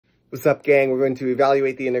What's up, gang? We're going to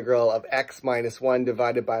evaluate the integral of x minus 1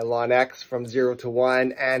 divided by ln x from 0 to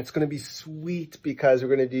 1. And it's going to be sweet because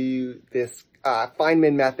we're going to do this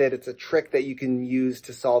Feynman method. It's a trick that you can use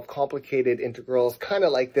to solve complicated integrals, kind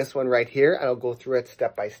of like this one right here. And I'll go through it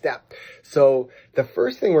step by step. So the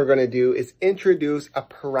first thing we're going to do is introduce a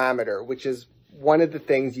parameter, which is one of the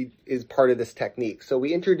things is part of this technique. So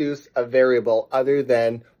we introduce a variable other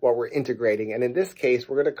than what we're integrating. And in this case,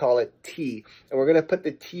 we're going to call it t. And we're going to put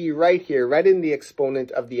the t right here, right in the exponent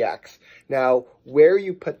of the x. Now, where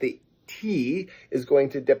you put the t is going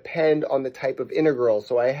to depend on the type of integral.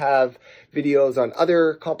 So I have videos on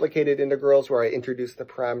other complicated integrals where I introduce the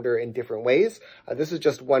parameter in different ways. This is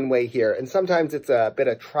just one way here. And sometimes it's a bit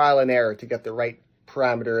of trial and error to get the right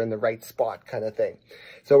parameter in the right spot kind of thing.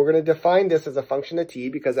 So we're going to define this as a function of t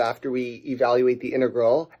because after we evaluate the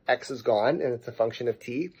integral, x is gone and it's a function of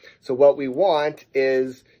t. So what we want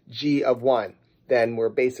is g of 1. Then we're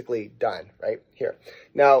basically done right here.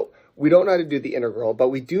 Now, we don't know how to do the integral, but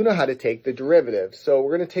we do know how to take the derivative. So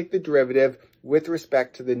we're going to take the derivative with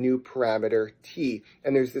respect to the new parameter t.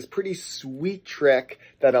 And there's this pretty sweet trick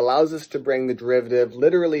that allows us to bring the derivative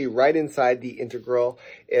literally right inside the integral.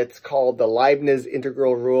 It's called the Leibniz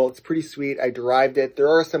integral rule. It's pretty sweet. I derived it. There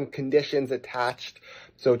are some conditions attached,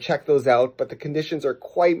 so check those out. But the conditions are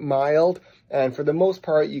quite mild. And for the most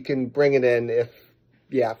part, you can bring it in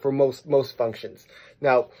for most functions.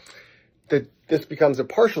 Now, this becomes a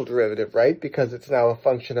partial derivative, right? Because it's now a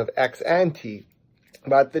function of x and t.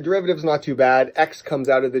 But the derivative's not too bad. X comes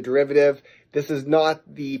out of the derivative. This is not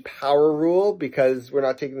the power rule because we're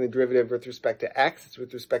not taking the derivative with respect to x, it's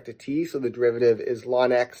with respect to t. So the derivative is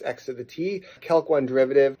ln x, x to the t. Calc 1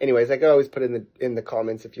 derivative. Anyways, I could always put it in the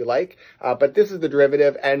comments if you like. But this is the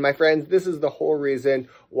derivative. And my friends, this is the whole reason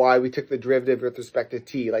why we took the derivative with respect to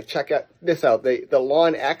t. Like, check this out. The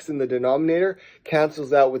ln x in the denominator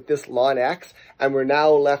cancels out with this ln x. And we're now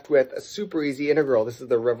left with a super easy integral. This is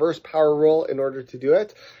the reverse power rule in order to do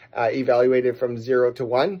it. Evaluated from 0 to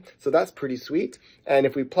 1. So that's pretty sweet. And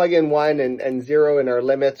if we plug in 1 and 0 in our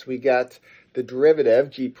limits, we get the derivative,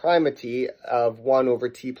 g prime of t, of 1 over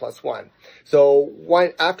t plus 1. So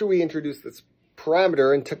after we introduced this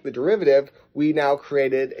parameter and took the derivative, we now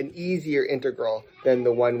created an easier integral than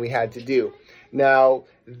the one we had to do. Now,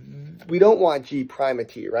 we don't want g prime of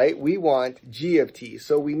t, right? We want g of t.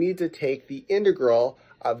 So we need to take the integral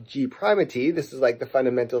of g prime of t. This is like the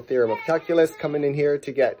fundamental theorem of calculus coming in here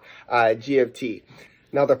to get g of t.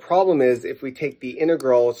 Now the problem is if we take the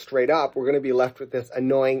integral straight up, we're going to be left with this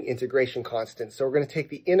annoying integration constant. So we're going to take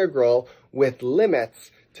the integral with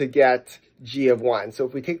limits to get g of 1. So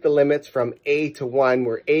if we take the limits from a to 1,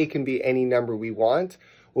 where a can be any number we want,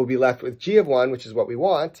 we'll be left with g of 1, which is what we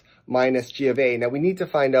want, minus g of a. Now we need to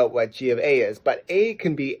find out what g of a is, but a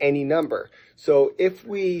can be any number. So if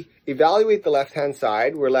we evaluate the left-hand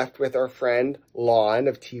side, we're left with our friend ln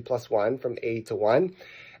of t plus 1 from a to 1.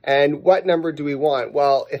 And what number do we want?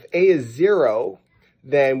 Well, if a is 0,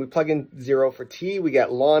 then we plug in 0 for t, we get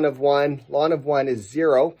ln of 1. Ln of 1 is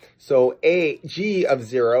 0, so g of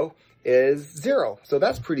 0 is 0. So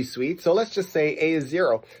that's pretty sweet. So let's just say a is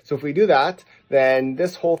 0. So if we do that, then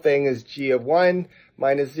this whole thing is g of 1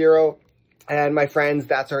 minus 0. And my friends,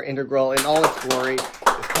 that's our integral in all its glory.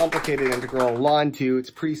 This complicated integral, ln 2. It's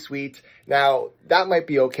pretty sweet. Now, that might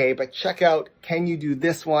be okay, but check out, can you do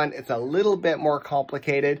this one? It's a little bit more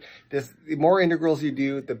complicated. The more integrals you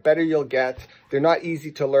do, the better you'll get. They're not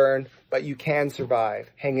easy to learn, but you can survive.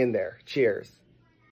 Hang in there. Cheers.